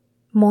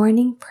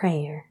Morning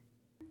Prayer,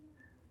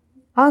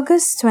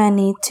 August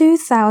 20,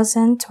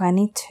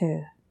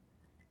 2022.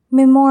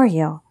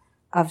 Memorial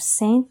of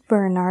Saint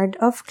Bernard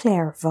of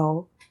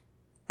Clairvaux,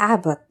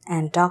 Abbot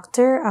and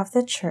Doctor of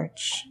the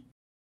Church.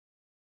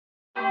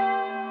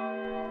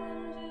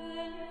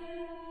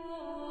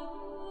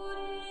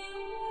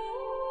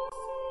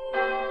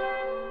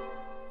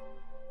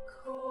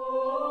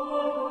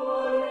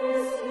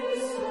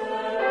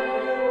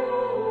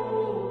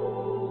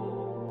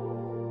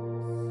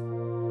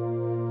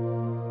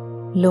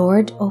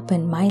 Lord,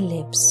 open my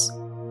lips,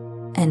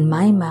 and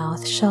my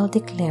mouth shall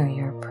declare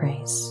your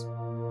praise.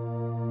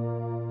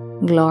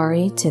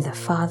 Glory to the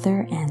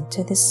Father, and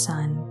to the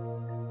Son,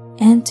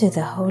 and to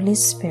the Holy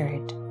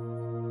Spirit,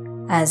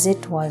 as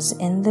it was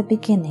in the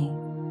beginning,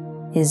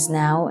 is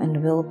now,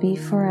 and will be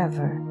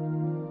forever.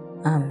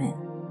 Amen.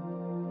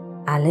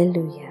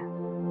 Alleluia.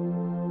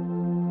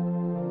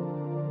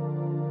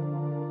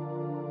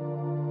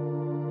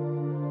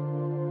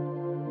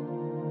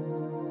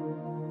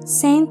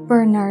 Saint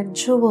Bernard,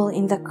 jewel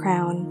in the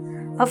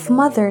crown of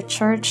Mother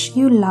Church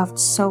you loved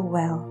so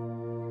well,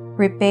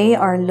 repay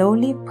our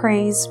lowly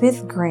praise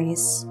with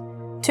grace,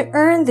 to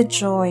earn the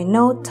joy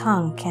no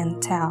tongue can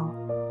tell.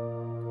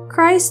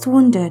 Christ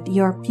wounded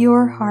your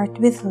pure heart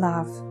with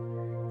love,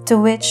 to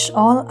which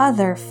all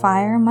other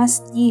fire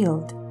must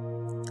yield,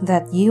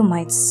 that you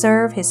might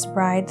serve his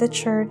bride the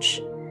Church,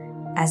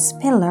 as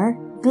pillar,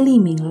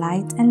 gleaming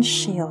light and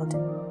shield.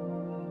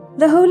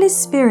 The Holy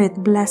Spirit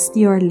blessed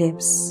your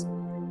lips,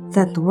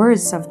 that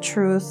words of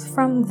truth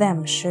from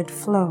them should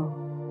flow,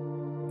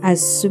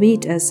 as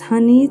sweet as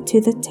honey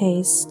to the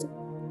taste,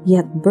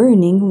 yet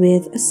burning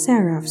with a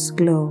seraph's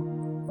glow.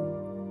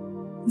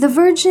 The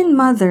Virgin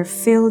Mother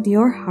filled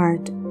your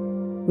heart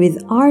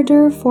with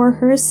ardor for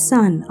her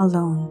Son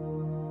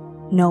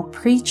alone. No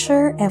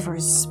preacher ever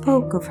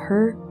spoke of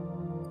her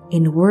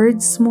in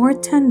words more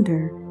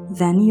tender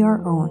than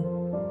your own.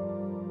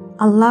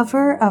 A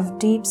lover of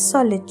deep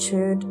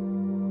solitude,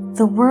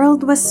 the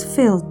world was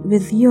filled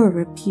with your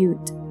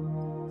repute,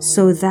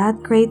 so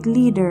that great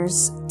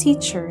leaders,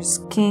 teachers,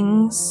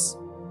 kings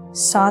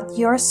sought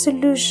your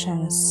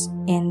solutions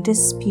in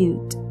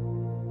dispute.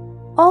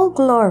 All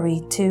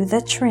glory to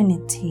the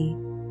Trinity,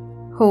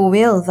 who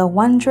will the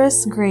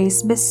wondrous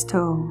grace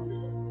bestow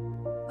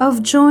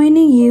of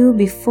joining you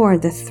before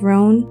the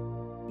throne,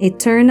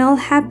 eternal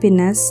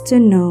happiness to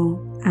know.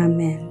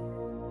 Amen.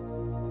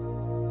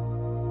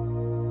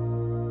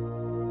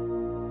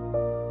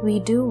 We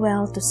do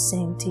well to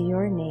sing to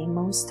your name,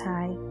 Most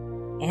High,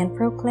 and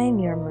proclaim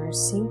your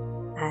mercy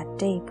at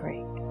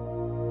daybreak.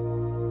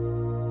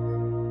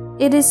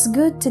 It is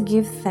good to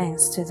give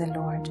thanks to the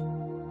Lord,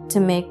 to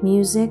make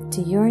music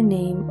to your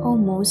name, O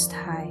Most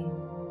High,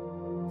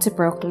 to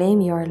proclaim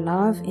your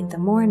love in the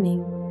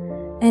morning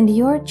and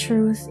your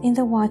truth in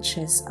the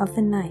watches of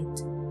the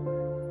night,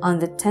 on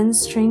the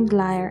 10-stringed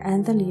lyre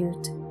and the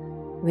lute,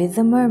 with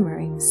the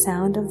murmuring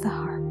sound of the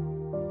harp.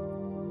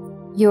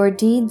 Your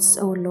deeds,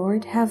 O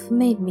Lord, have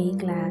made me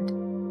glad.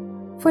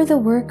 For the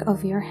work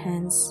of your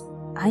hands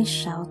I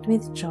shout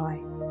with joy.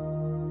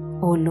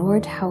 O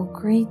Lord, how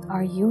great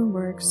are your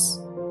works,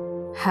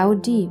 how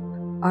deep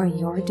are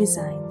your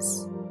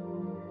designs.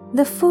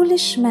 The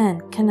foolish man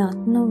cannot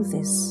know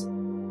this,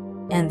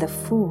 and the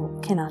fool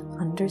cannot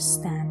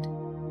understand.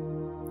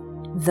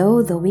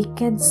 Though the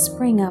wicked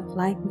spring up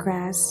like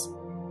grass,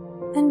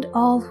 and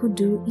all who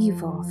do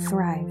evil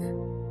thrive,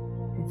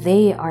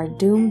 they are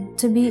doomed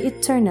to be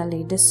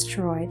eternally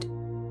destroyed.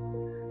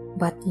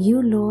 But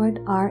you, Lord,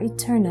 are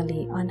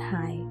eternally on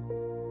high.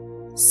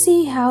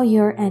 See how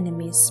your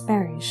enemies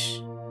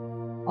perish.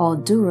 All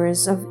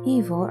doers of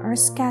evil are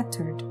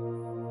scattered.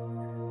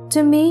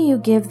 To me you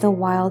give the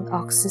wild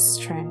ox's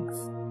strength.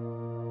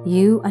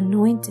 You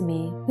anoint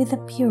me with the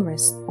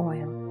purest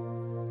oil.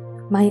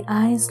 My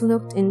eyes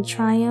looked in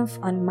triumph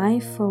on my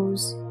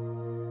foes.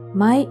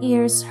 My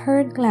ears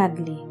heard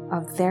gladly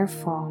of their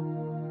fall.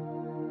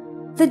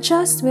 The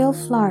just will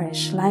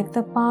flourish like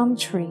the palm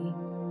tree,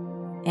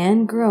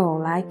 and grow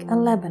like a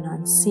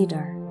Lebanon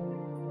cedar.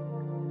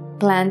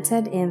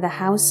 Planted in the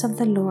house of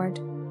the Lord,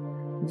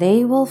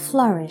 they will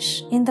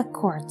flourish in the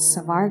courts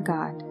of our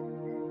God,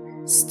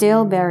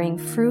 still bearing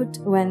fruit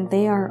when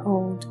they are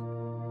old,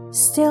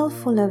 still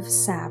full of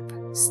sap,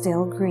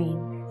 still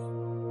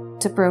green,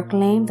 to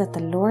proclaim that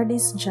the Lord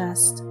is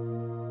just.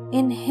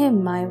 In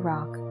him, my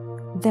rock,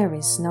 there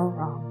is no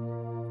wrong.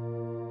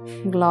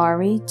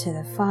 Glory to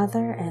the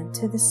Father, and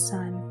to the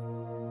Son,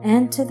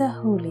 and to the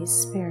Holy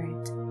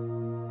Spirit,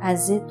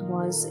 as it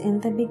was in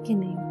the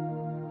beginning,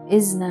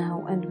 is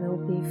now, and will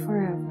be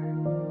forever.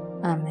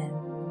 Amen.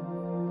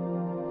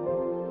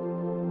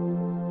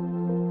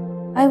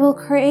 I will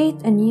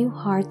create a new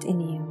heart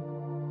in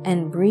you,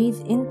 and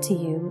breathe into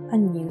you a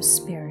new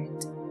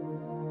spirit.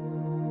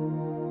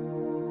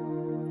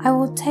 I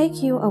will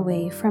take you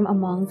away from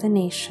among the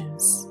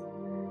nations,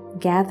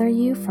 gather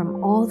you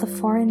from all the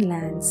foreign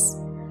lands,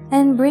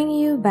 and bring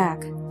you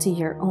back to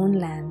your own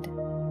land.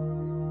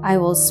 I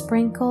will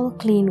sprinkle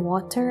clean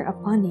water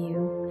upon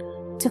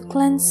you to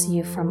cleanse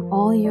you from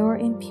all your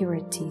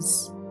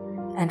impurities,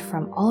 and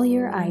from all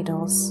your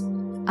idols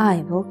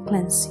I will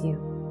cleanse you.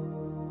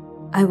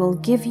 I will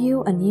give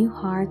you a new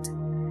heart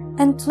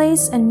and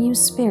place a new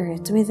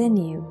spirit within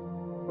you,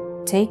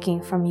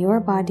 taking from your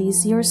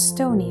bodies your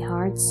stony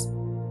hearts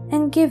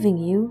and giving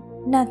you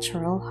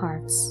natural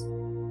hearts.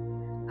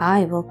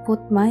 I will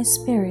put my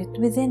spirit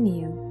within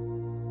you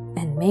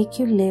and make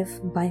you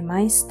live by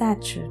my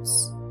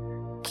statutes,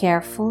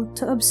 careful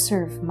to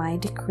observe my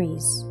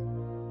decrees.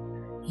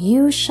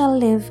 You shall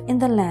live in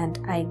the land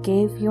I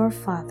gave your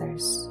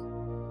fathers.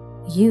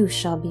 You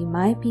shall be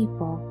my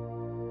people,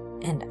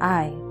 and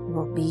I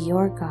will be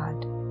your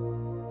God.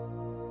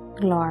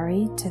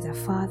 Glory to the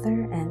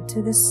Father, and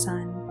to the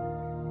Son,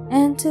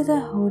 and to the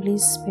Holy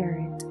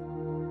Spirit,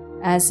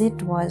 as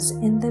it was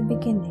in the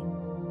beginning,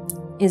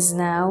 is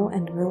now,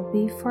 and will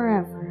be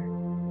forever.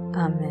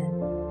 Amen.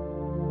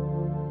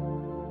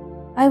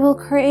 I will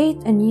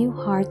create a new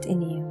heart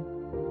in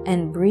you,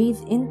 and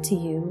breathe into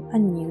you a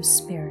new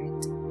spirit.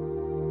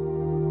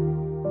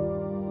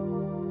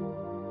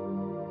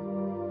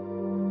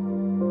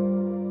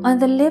 On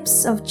the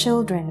lips of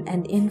children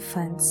and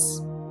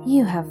infants,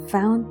 you have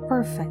found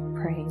perfect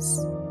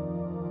praise.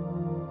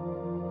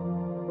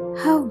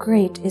 How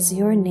great is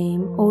your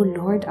name, O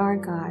Lord our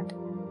God,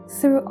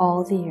 through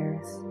all the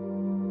earth.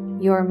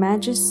 Your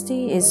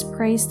majesty is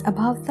praised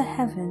above the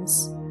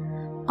heavens,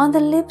 on the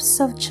lips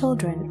of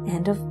children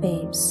and of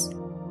babes.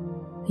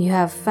 You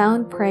have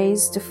found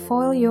praise to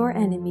foil your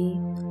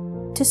enemy,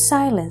 to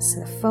silence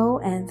the foe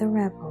and the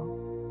rebel.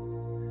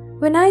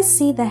 When I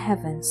see the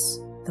heavens,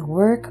 the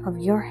work of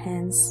your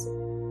hands,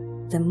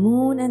 the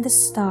moon and the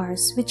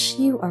stars which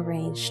you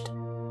arranged,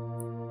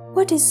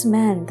 what is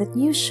man that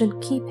you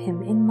should keep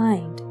him in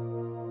mind?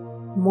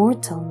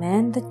 Mortal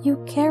man that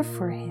you care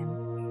for him.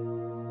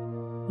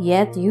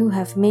 Yet you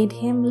have made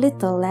him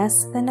little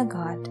less than a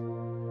god.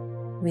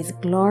 With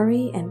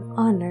glory and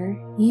honor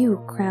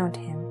you crowned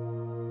him,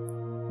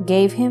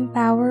 gave him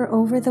power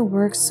over the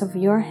works of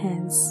your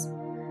hands,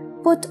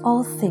 put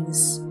all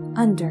things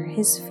under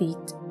his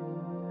feet.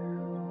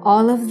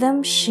 All of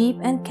them sheep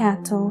and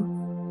cattle,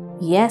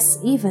 yes,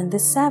 even the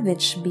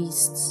savage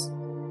beasts,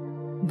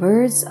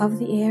 birds of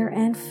the air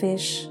and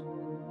fish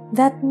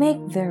that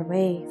make their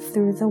way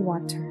through the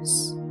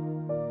waters.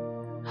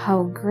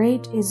 How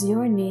great is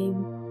your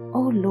name,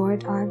 O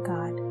Lord our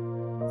God,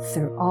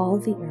 through all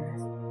the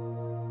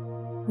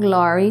earth.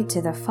 Glory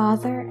to the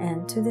Father,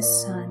 and to the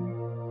Son,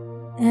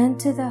 and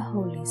to the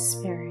Holy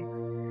Spirit,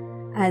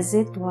 as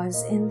it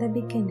was in the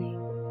beginning,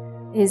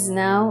 is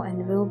now,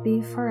 and will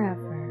be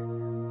forever.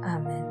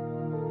 Amen.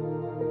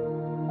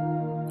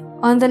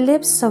 On the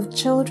lips of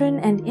children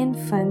and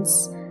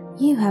infants,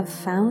 you have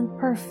found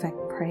perfect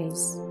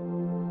praise.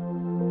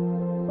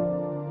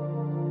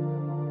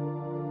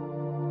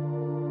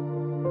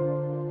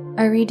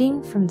 A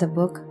reading from the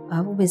Book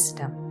of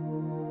Wisdom.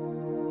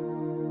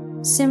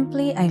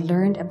 Simply I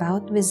learned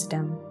about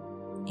wisdom,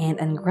 and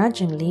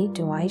ungrudgingly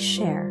do I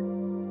share.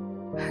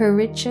 Her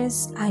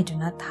riches I do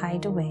not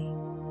hide away.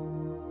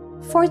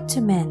 For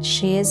to men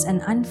she is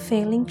an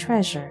unfailing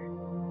treasure.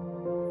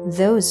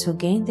 Those who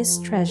gain this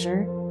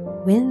treasure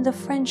win the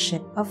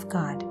friendship of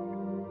God,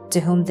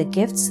 to whom the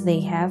gifts they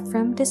have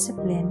from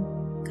discipline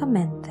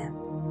commend them.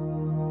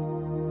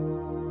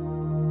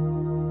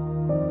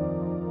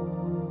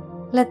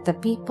 Let the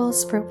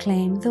peoples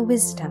proclaim the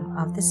wisdom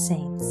of the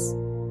saints.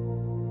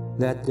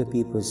 Let the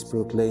peoples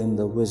proclaim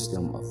the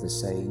wisdom of the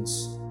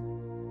saints.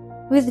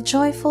 With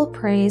joyful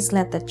praise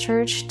let the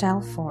church tell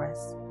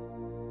forth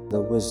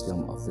the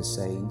wisdom of the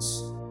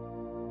saints.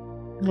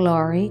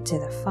 Glory to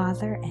the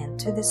Father, and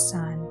to the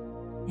Son,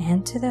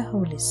 and to the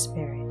Holy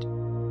Spirit.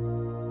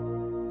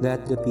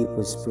 Let the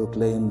peoples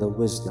proclaim the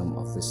wisdom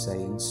of the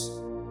saints.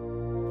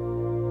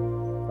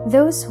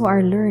 Those who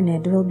are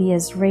learned will be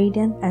as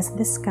radiant as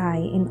the sky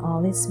in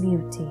all its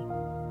beauty.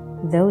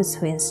 Those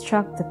who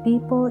instruct the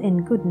people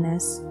in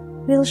goodness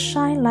will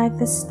shine like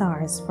the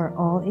stars for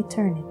all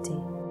eternity.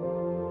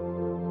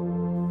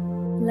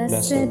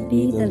 Blessed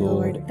be the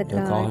Lord, the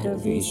God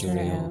of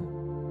Israel.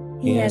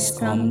 He has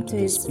come to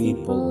his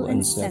people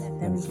and set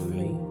them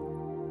free.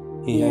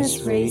 He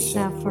has raised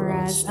up for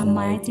us a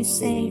mighty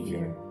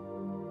Savior,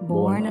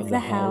 born of the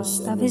house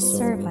of his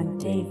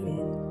servant David.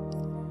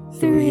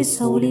 Through his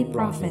holy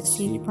prophets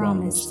he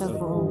promised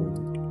of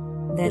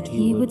old that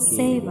he would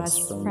save us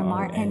from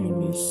our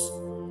enemies,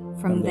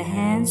 from the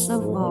hands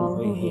of all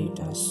who hate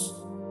us.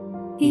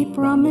 He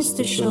promised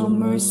to show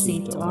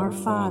mercy to our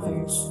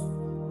fathers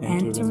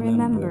and to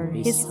remember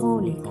his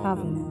holy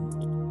covenant.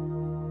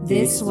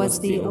 This was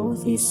the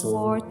oath he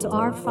swore to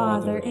our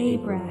father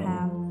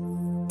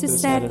Abraham, to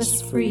set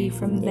us free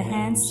from the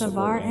hands of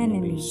our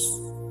enemies,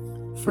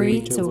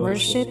 free to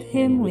worship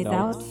him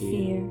without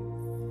fear,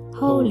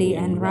 holy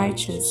and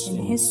righteous in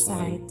his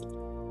sight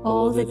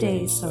all the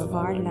days of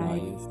our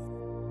life.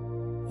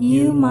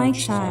 You, my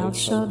child,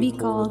 shall be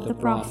called the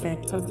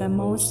prophet of the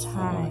Most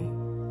High,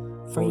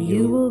 for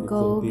you will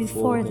go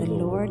before the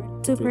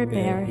Lord to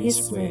prepare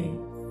his way,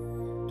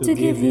 to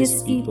give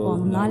his people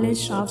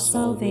knowledge of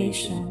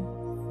salvation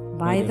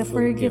by the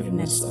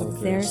forgiveness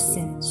of their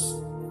sins,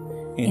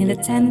 In the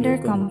tender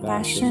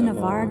compassion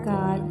of our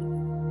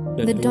God,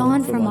 the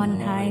dawn from on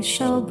high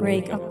shall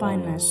break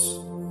upon us,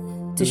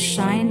 to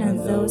shine on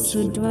those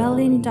who dwell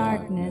in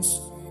darkness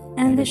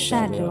and the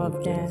shadow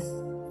of death,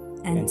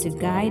 and to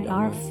guide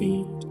our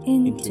feet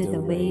into the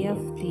way of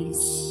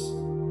peace.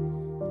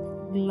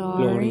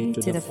 Glory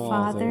to the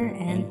Father,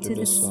 and to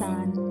the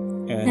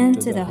Son, and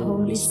to the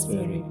Holy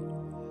Spirit,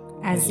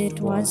 as it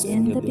was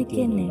in the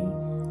beginning,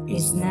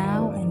 is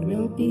now, and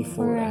will be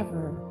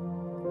forever.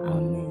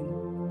 Amen.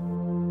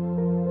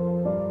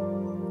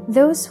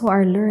 Those who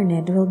are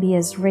learned will be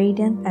as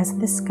radiant as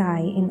the sky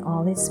in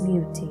all its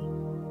beauty.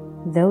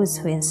 Those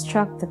who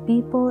instruct the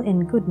people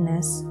in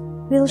goodness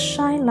will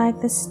shine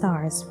like the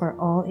stars for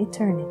all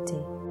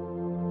eternity.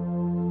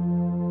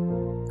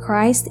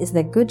 Christ is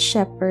the Good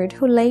Shepherd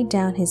who laid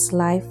down his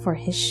life for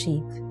his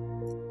sheep.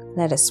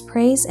 Let us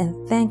praise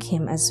and thank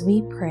him as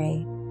we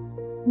pray.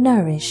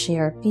 Nourish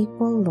your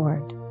people,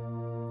 Lord.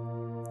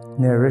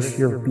 Nourish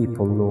your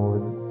people,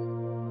 Lord.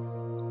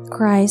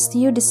 Christ,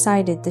 you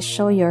decided to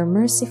show your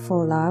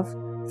merciful love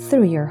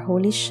through your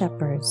holy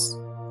shepherds.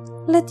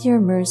 Let your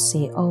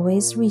mercy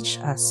always reach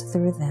us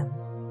through them.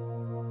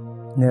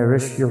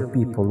 Nourish your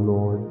people,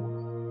 Lord.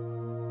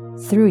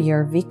 Through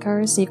your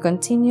vicars, you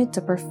continue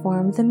to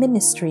perform the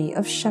ministry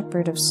of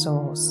shepherd of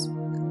souls.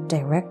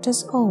 Direct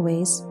us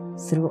always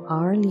through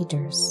our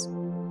leaders.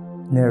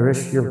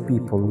 Nourish your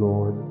people,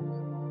 Lord.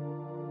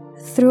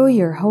 Through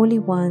your holy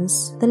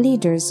ones, the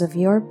leaders of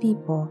your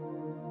people,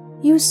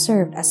 you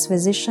served as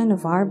physician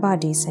of our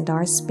bodies and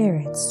our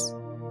spirits.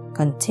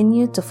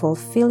 Continue to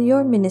fulfill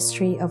your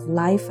ministry of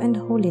life and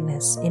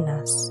holiness in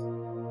us.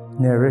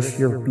 Nourish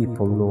your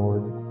people,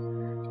 Lord.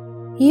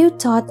 You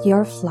taught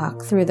your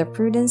flock through the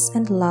prudence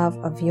and love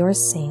of your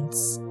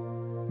saints.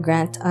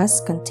 Grant us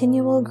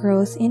continual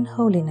growth in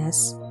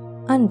holiness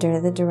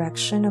under the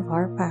direction of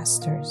our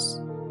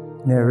pastors.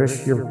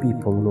 Nourish your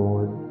people,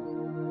 Lord.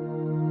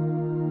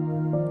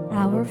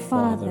 Our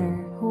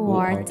Father, who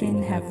art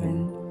in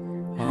heaven,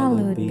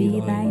 hallowed be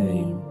thy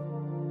name.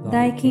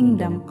 Thy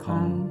kingdom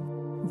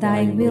come,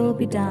 thy will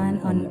be done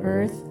on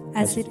earth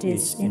as it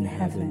is in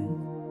heaven.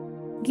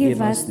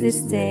 Give us this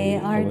day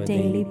our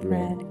daily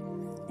bread,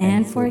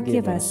 and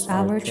forgive us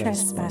our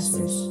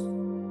trespasses,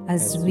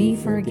 as we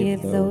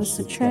forgive those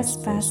who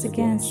trespass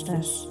against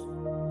us.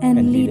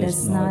 And lead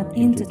us not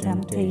into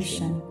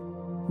temptation,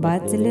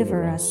 but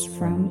deliver us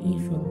from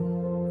evil.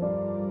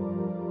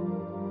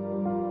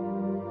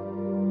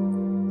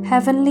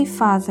 Heavenly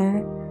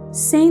Father,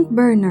 Saint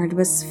Bernard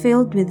was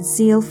filled with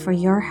zeal for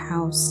your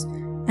house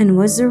and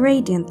was a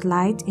radiant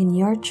light in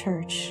your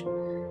church.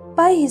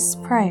 By his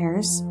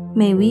prayers,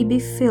 may we be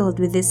filled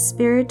with this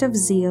spirit of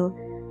zeal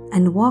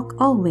and walk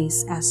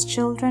always as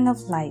children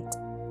of light.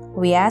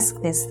 We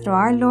ask this through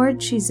our Lord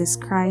Jesus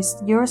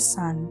Christ, your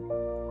Son,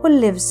 who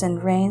lives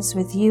and reigns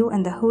with you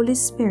and the Holy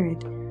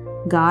Spirit,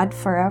 God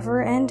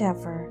forever and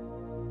ever.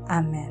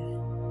 Amen.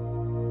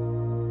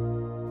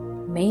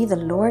 May the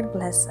Lord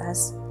bless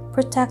us,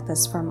 protect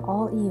us from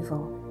all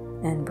evil,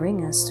 and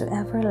bring us to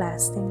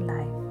everlasting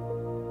life.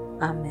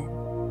 Amen.